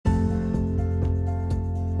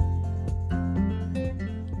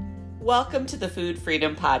Welcome to the Food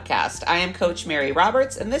Freedom Podcast. I am Coach Mary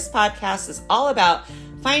Roberts, and this podcast is all about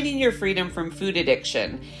finding your freedom from food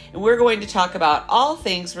addiction. And we're going to talk about all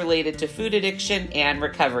things related to food addiction and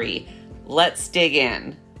recovery. Let's dig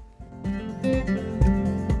in.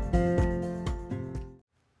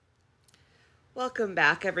 Welcome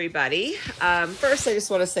back, everybody. First, I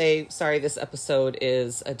just want to say, sorry, this episode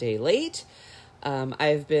is a day late.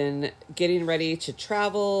 I've been getting ready to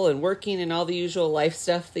travel and working and all the usual life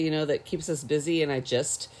stuff that, that keeps us busy. And I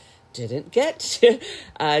just didn't get to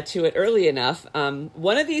it early enough.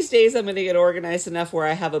 One of these days I'm going to get organized enough where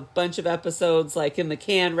I have a bunch of episodes like in the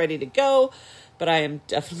can ready to go, but I am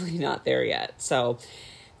definitely not there yet. So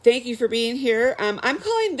thank you for being here. I'm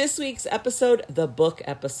calling this week's episode the book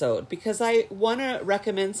episode because I want to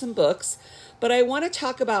recommend some books, but I want to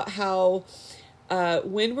talk about how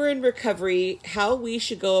when we're in recovery, how we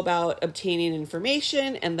should go about obtaining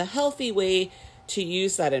information and the healthy way to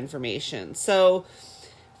use that information. So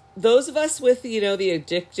those of us with, the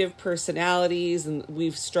addictive personalities, and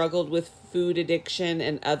we've struggled with food addiction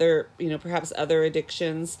and other, perhaps other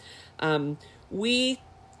addictions, we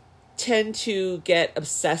tend to get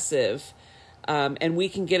obsessive, and we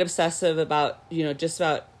can get obsessive about, just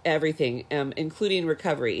about everything, including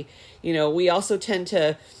recovery. We also tend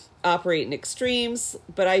to operate in extremes,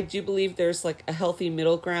 but I do believe there's like a healthy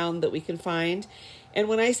middle ground that we can find. And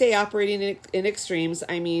when I say operating in extremes,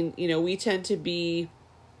 I mean, we tend to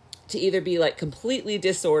either be like completely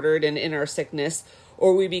disordered and in our sickness,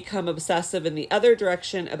 or we become obsessive in the other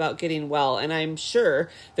direction about getting well. And I'm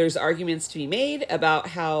sure there's arguments to be made about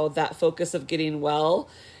how that focus of getting well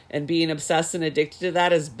and being obsessed and addicted to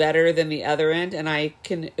that is better than the other end. And I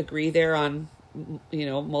can agree there on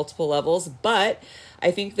multiple levels, but I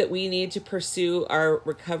think that we need to pursue our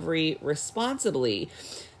recovery responsibly.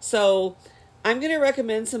 So I'm going to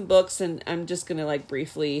recommend some books, and I'm just going to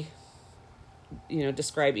briefly,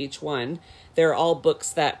 describe each one. They're all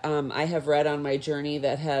books that I have read on my journey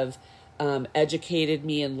that have educated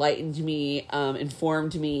me, enlightened me,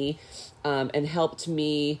 informed me, and helped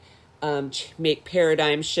me make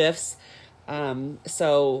paradigm shifts.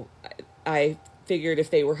 So I figured if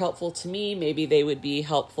they were helpful to me, maybe they would be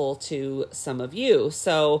helpful to some of you.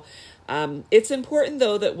 So it's important,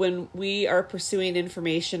 though, that when we are pursuing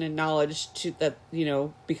information and knowledge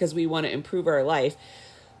because we want to improve our life,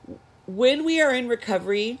 when we are in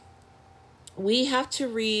recovery, we have to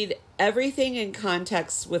read everything in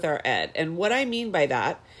context with our ed. And what I mean by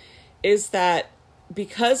that is that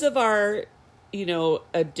because of our,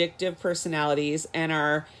 addictive personalities and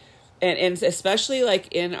and especially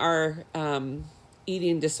like in our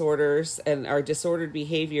eating disorders and our disordered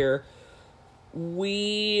behavior,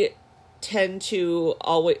 we tend to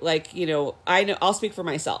always I know, I'll speak for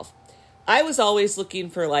myself. I was always looking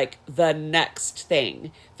for the next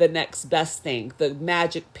thing, the next best thing, the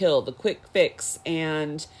magic pill, the quick fix.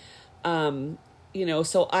 And,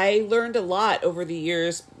 so I learned a lot over the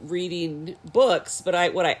years reading books,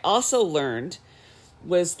 but what I also learned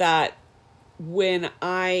was that when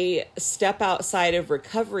I step outside of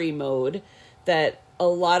recovery mode, that a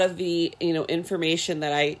lot of the, information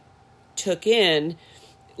that I took in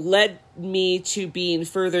led me to being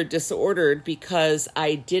further disordered because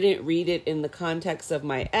I didn't read it in the context of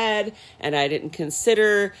my ed, and I didn't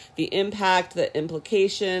consider the impact, the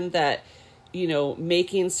implication that,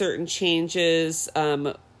 making certain changes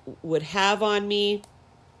would have on me.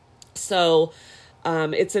 So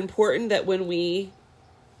it's important that when we,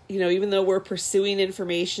 even though we're pursuing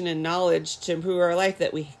information and knowledge to improve our life,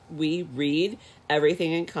 that we read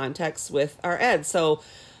everything in context with our ed. So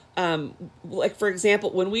for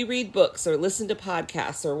example, when we read books or listen to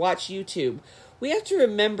podcasts or watch YouTube, we have to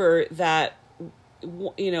remember that,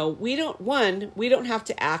 we don't have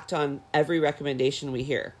to act on every recommendation we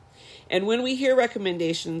hear. And when we hear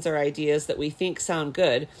recommendations or ideas that we think sound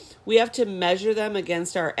good, we have to measure them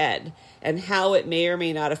against our ed and how it may or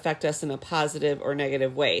may not affect us in a positive or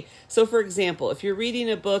negative way. So for example, if you're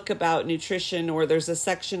reading a book about nutrition, or there's a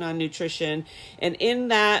section on nutrition, and in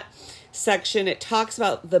that section it talks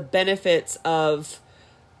about the benefits of,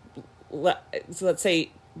 so let's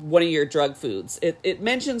say, one of your drug foods. It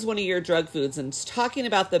mentions one of your drug foods and it's talking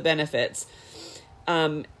about the benefits.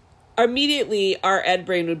 Immediately our ed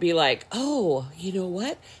brain would be like, oh, you know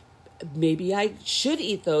what? Maybe I should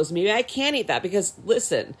eat those. Maybe I can't eat that. Because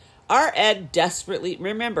listen, our ed desperately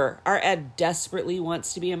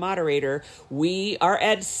wants to be a moderator. Our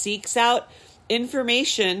ed seeks out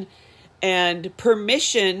information and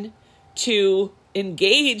permission to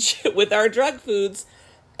engage with our drug foods.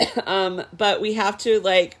 But we have to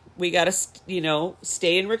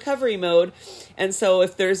stay in recovery mode. And so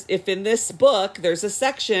if in this book, there's a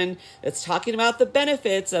section that's talking about the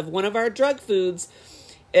benefits of one of our drug foods,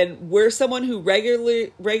 and we're someone who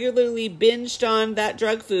regularly binged on that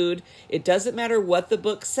drug food, it doesn't matter what the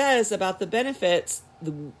book says about the benefits.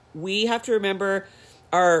 We have to remember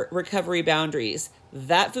our recovery boundaries.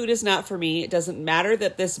 That food is not for me. It doesn't matter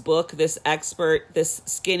that this book, this expert, this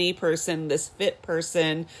skinny person, this fit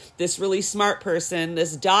person, this really smart person,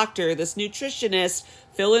 this doctor, this nutritionist,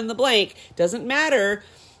 fill in the blank, doesn't matter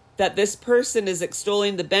that this person is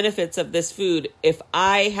extolling the benefits of this food. If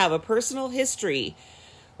I have a personal history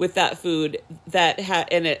with that food I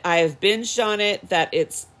have binged on it, that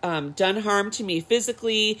it's done harm to me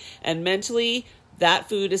physically and mentally, that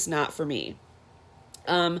food is not for me.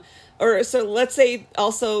 So let's say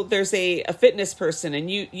also there's a fitness person, and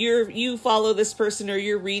you follow this person, or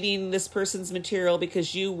you're reading this person's material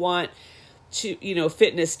because you want to,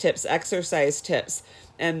 fitness tips, exercise tips.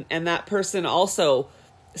 And that person also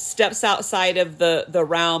steps outside of the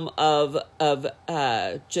realm of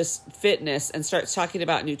just fitness and starts talking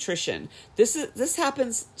about nutrition. This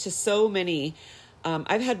happens to so many.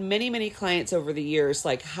 I've had many clients over the years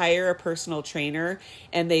hire a personal trainer,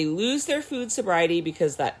 and they lose their food sobriety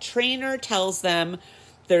because that trainer tells them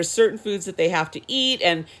there's certain foods that they have to eat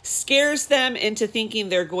and scares them into thinking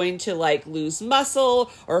they're going to lose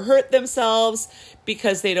muscle or hurt themselves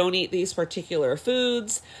because they don't eat these particular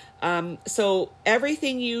foods. So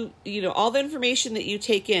everything all the information that you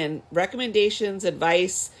take in, recommendations,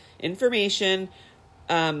 advice, information,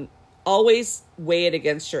 always weigh it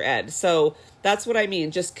against your ed. So that's what I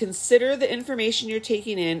mean. Just consider the information you're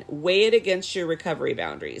taking in, weigh it against your recovery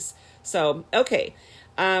boundaries. So, okay.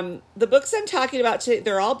 The books I'm talking about today,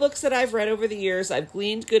 they're all books that I've read over the years. I've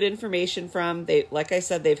gleaned good information from. Like I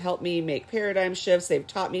said, they've helped me make paradigm shifts. They've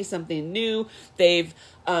taught me something new. They've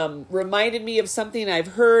reminded me of something I've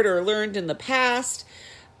heard or learned in the past.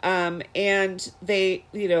 And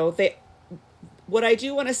what I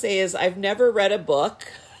do want to say is I've never read a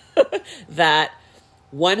book that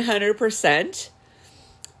 100%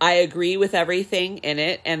 I agree with everything in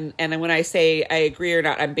it. And when I say I agree or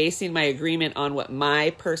not, I'm basing my agreement on what my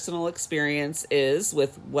personal experience is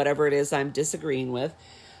with whatever it is I'm disagreeing with.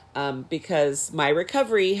 Because my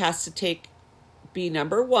recovery has to be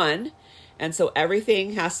number one. And so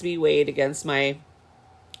everything has to be weighed against my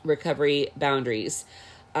recovery boundaries.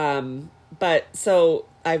 But so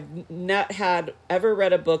I've not ever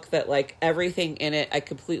read a book that everything in it I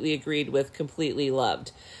completely agreed with, completely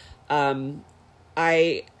loved.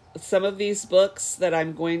 Some of these books that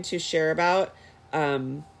I'm going to share about,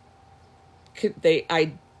 I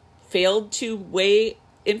failed to weigh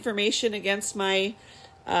information against my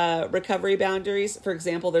recovery boundaries. For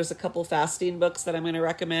example, there's a couple fasting books that I'm going to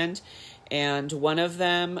recommend. And one of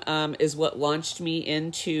them is what launched me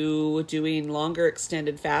into doing longer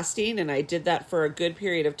extended fasting. And I did that for a good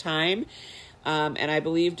period of time. And I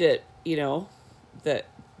believed it, that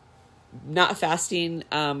not fasting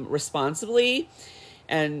responsibly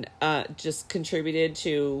and just contributed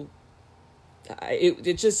to,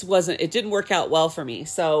 it didn't work out well for me.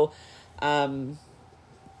 So that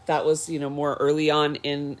was, more early on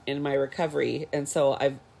in my recovery. And so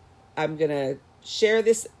I'm going to share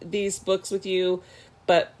these books with you,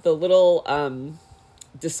 but the little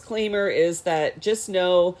disclaimer is that just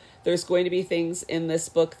know there's going to be things in this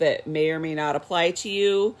book that may or may not apply to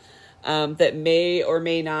you, that may or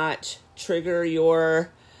may not trigger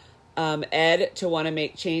your ed to want to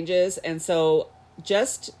make changes. And so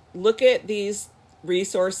just look at these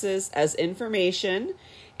resources as information,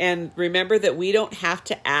 and remember that we don't have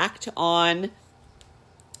to act on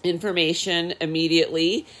information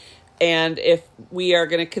immediately. And if we are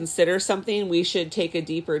going to consider something, we should take a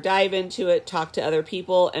deeper dive into it, talk to other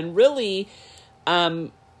people, and really,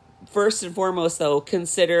 first and foremost, though,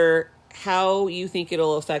 consider how you think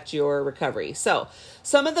it'll affect your recovery. So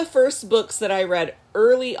some of the first books that I read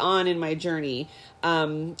early on in my journey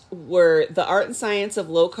were The Art and Science of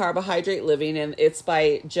Low Carbohydrate Living, and it's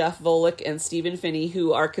by Jeff Volek and Stephen Finney,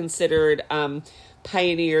 who are considered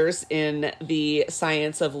pioneers in the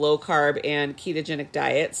science of low carb and ketogenic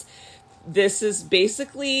diets. This is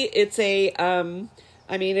basically, it's a how-to,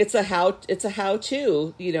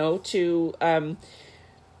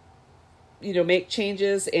 to make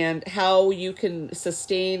changes and how you can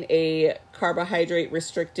sustain a carbohydrate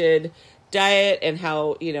restricted diet, and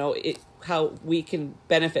how, how we can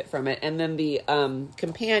benefit from it. And then the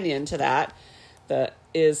companion to that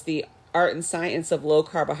is the Art and Science of Low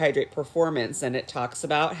Carbohydrate Performance. And it talks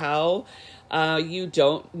about how you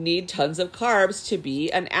don't need tons of carbs to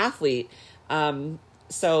be an athlete.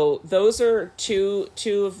 So those are two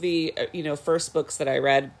of the, first books that I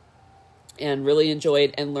read and really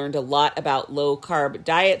enjoyed and learned a lot about low carb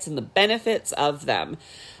diets and the benefits of them.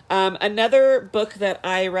 Another book that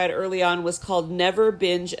I read early on was called Never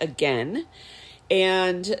Binge Again.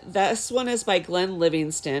 And this one is by Glenn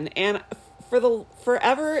Livingston. And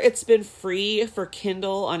forever it's been free for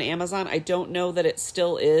Kindle on Amazon. I don't know that it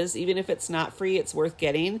still is. Even if it's not free, it's worth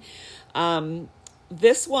getting.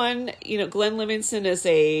 This one, Glenn Livingston is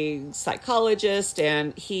a psychologist,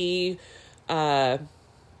 and he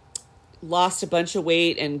lost a bunch of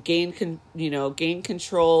weight and gained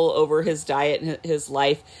control over his diet and his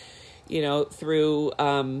life, through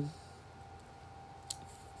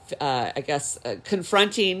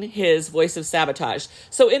confronting his voice of sabotage.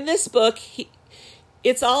 So in this book,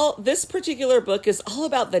 this particular book is all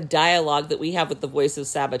about the dialogue that we have with the voice of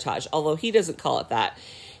sabotage, although he doesn't call it that.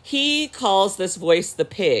 He calls this voice the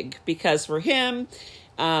pig, because for him,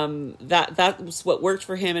 that was what worked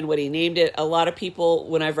for him and what he named it. A lot of people,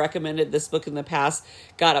 when I've recommended this book in the past,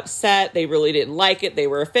 got upset. They really didn't like it. They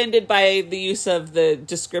were offended by the use of the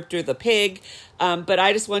descriptor, the pig. But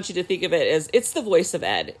I just want you to think of it as it's the voice of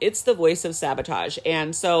Ed. It's the voice of sabotage.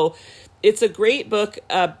 And so it's a great book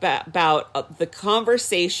about the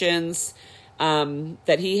conversations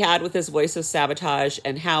that he had with his voice of sabotage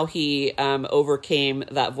and how he overcame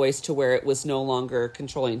that voice to where it was no longer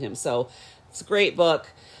controlling him. So it's a great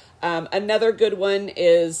book. Another good one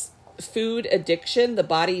is Food Addiction, The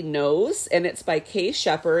Body Knows, and it's by Kay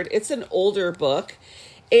Shepherd. It's an older book,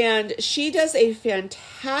 and she does a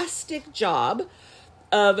fantastic job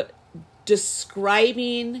of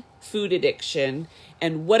describing food addiction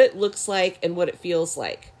and what it looks like and what it feels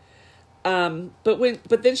like.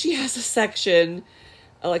 But then she has a section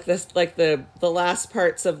like this, like the last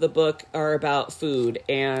parts of the book are about food,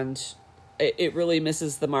 and it really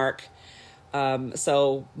misses the mark.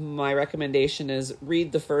 So my recommendation is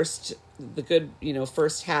read the first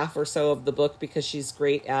half or so of the book, because she's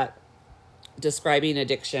great at describing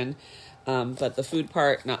addiction. But the food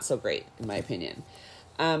part, not so great, in my opinion.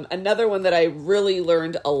 Another one that I really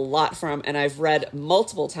learned a lot from, and I've read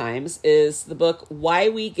multiple times, is the book Why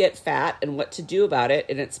We Get Fat and What to Do About It.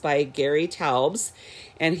 And it's by Gary Taubes.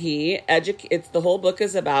 And the whole book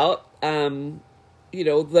is about,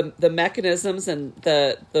 the mechanisms and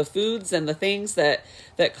the foods and the things that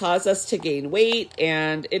cause us to gain weight.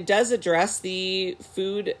 And it does address the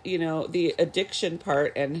food, the addiction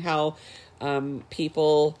part, and how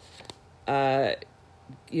people,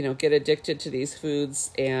 get addicted to these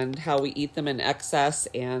foods and how we eat them in excess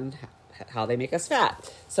and how they make us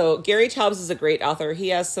fat. So Gary Taubes is a great author. He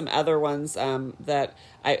has some other ones that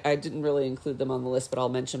I didn't really include them on the list, but I'll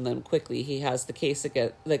mention them quickly. He has the case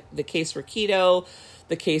against the case for keto,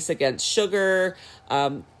 the case against sugar.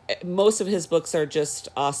 Most of his books are just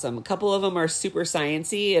awesome. A couple of them are super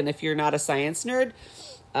sciencey, and if you're not a science nerd,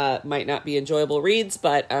 might not be enjoyable reads,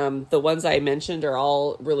 but the ones I mentioned are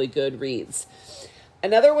all really good reads.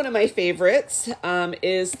 Another one of my favorites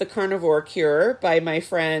is The Carnivore Cure by my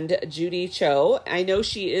friend Judy Cho. I know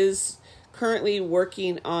she is currently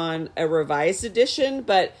working on a revised edition,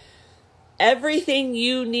 but everything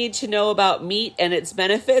you need to know about meat and its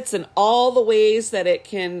benefits and all the ways that it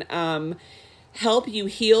can help you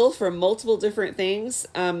heal from multiple different things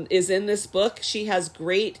is in this book. She has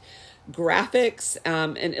great graphics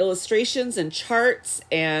and illustrations and charts,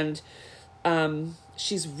 and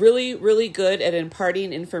she's really, really good at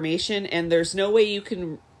imparting information, and there's no way you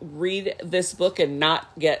can read this book and not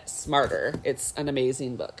get smarter. It's an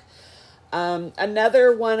amazing book.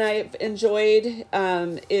 Another one I've enjoyed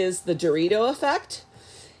is The Dorito Effect.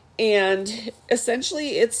 And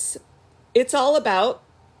essentially it's all about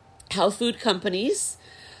how food companies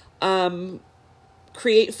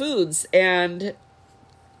create foods, and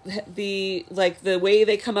the way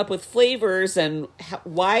they come up with flavors, and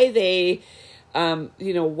why they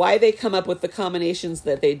come up with the combinations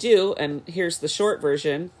that they do. And here's the short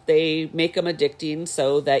version. They make them addicting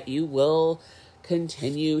so that you will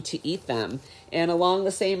continue to eat them. And along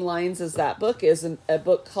the same lines as that book is a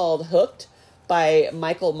book called Hooked by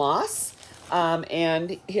Michael Moss.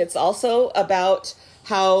 And it's also about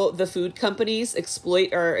how the food companies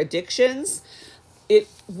exploit our addictions.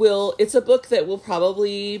 It's a book that will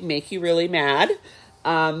probably make you really mad,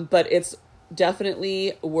 but it's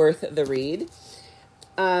definitely worth the read.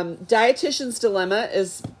 Dietitian's Dilemma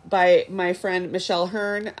is by my friend Michelle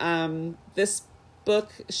Hearn. This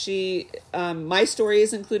book, my story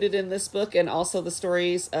is included in this book, and also the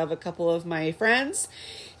stories of a couple of my friends.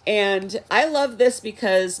 And I love this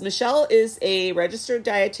because Michelle is a registered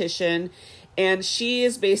dietitian, And she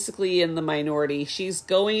is basically in the minority. She's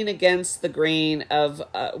going against the grain of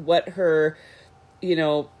what her,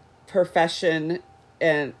 profession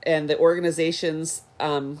and the organizations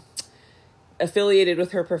affiliated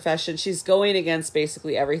with her profession. She's going against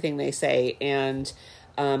basically everything they say. And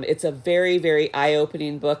it's a very, very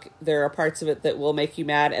eye-opening book. There are parts of it that will make you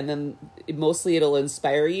mad, and then mostly it'll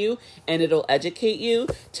inspire you and it'll educate you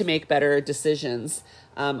to make better decisions.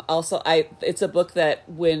 It's a book that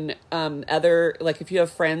when if you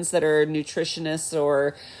have friends that are nutritionists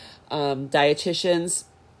or dietitians,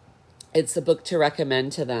 it's a book to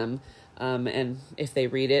recommend to them. And if they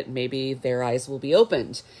read it, maybe their eyes will be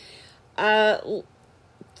opened.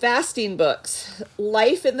 Fasting books,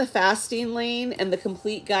 Life in the Fasting Lane and The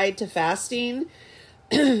Complete Guide to Fasting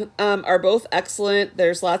are both excellent.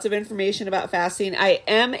 There's lots of information about fasting. I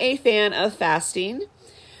am a fan of fasting.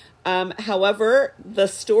 However, the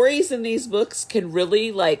stories in these books can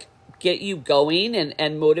really get you going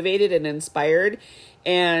and motivated and inspired.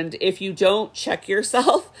 And if you don't check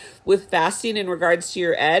yourself with fasting in regards to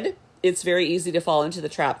your ed, it's very easy to fall into the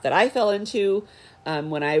trap that I fell into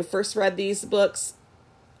when I first read these books.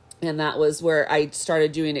 And that was where I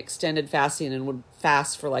started doing extended fasting and would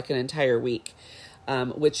fast for an entire week,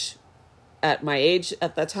 which at my age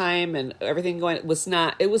at the time and everything it was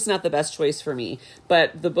not the best choice for me.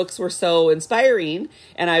 But the books were so inspiring,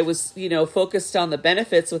 and I was, focused on the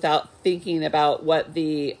benefits without thinking about what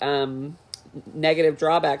the negative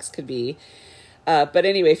drawbacks could be. But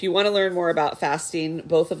anyway, if you want to learn more about fasting,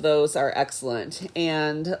 both of those are excellent.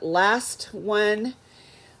 And last one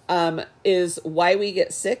is Why We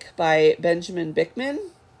Get Sick by Benjamin Bickman.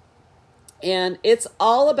 And it's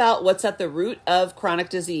all about what's at the root of chronic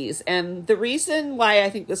disease. And the reason why I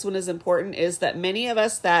think this one is important is that many of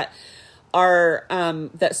us that are,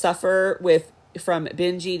 that suffer from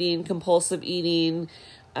binge eating, compulsive eating,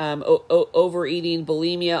 overeating,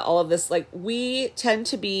 bulimia, all of this, we tend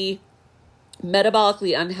to be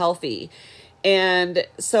metabolically unhealthy. And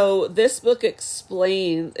so this book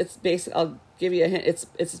explains, I'll give you a hint.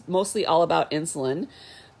 It's mostly all about insulin,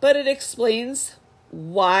 but it explains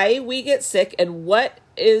why we get sick and what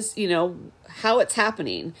is, how it's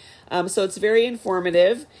happening. So it's very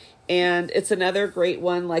informative, and it's another great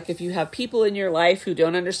one. If you have people in your life who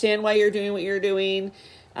don't understand why you're doing what you're doing,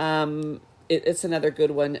 it's another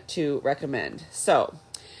good one to recommend. So,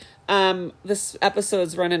 this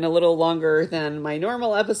episode's running a little longer than my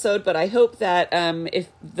normal episode, but I hope that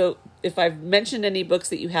if I've mentioned any books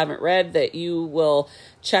that you haven't read, that you will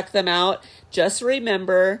check them out. Just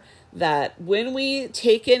remember that when we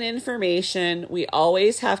take in information, we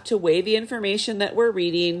always have to weigh the information that we're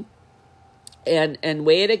reading and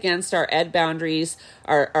weigh it against our ed boundaries,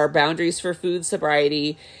 our boundaries for food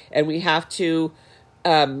sobriety, and we have to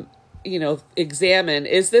examine,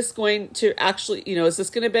 is this going to actually, is this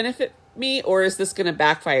going to benefit me, or is this going to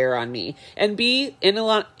backfire on me? And be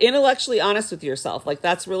intellectually honest with yourself.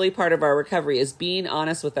 That's really part of our recovery, is being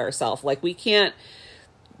honest with ourselves. We can't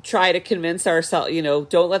try to convince ourselves,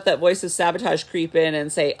 don't let that voice of sabotage creep in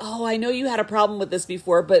and say, oh, I know you had a problem with this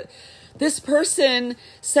before, but this person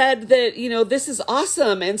said that, this is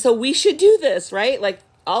awesome, and so we should do this, right?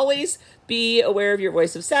 Always be aware of your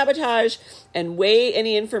voice of sabotage and weigh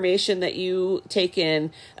any information that you take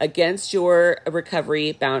in against your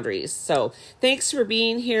recovery boundaries. So thanks for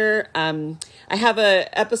being here. I have a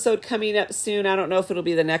episode coming up soon. I don't know if it'll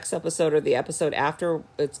be the next episode or the episode after.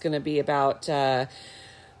 It's going to be about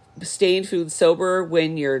staying food sober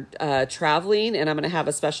when you're traveling, and I'm going to have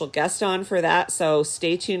a special guest on for that. So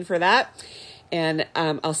stay tuned for that, and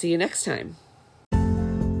I'll see you next time.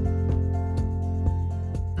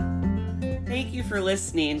 Thank you for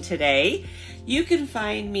listening today. You can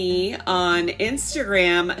find me on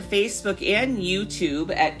Instagram, Facebook, and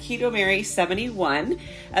YouTube at KetoMary71,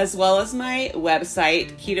 as well as my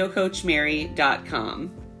website,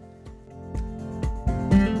 ketocoachmary.com.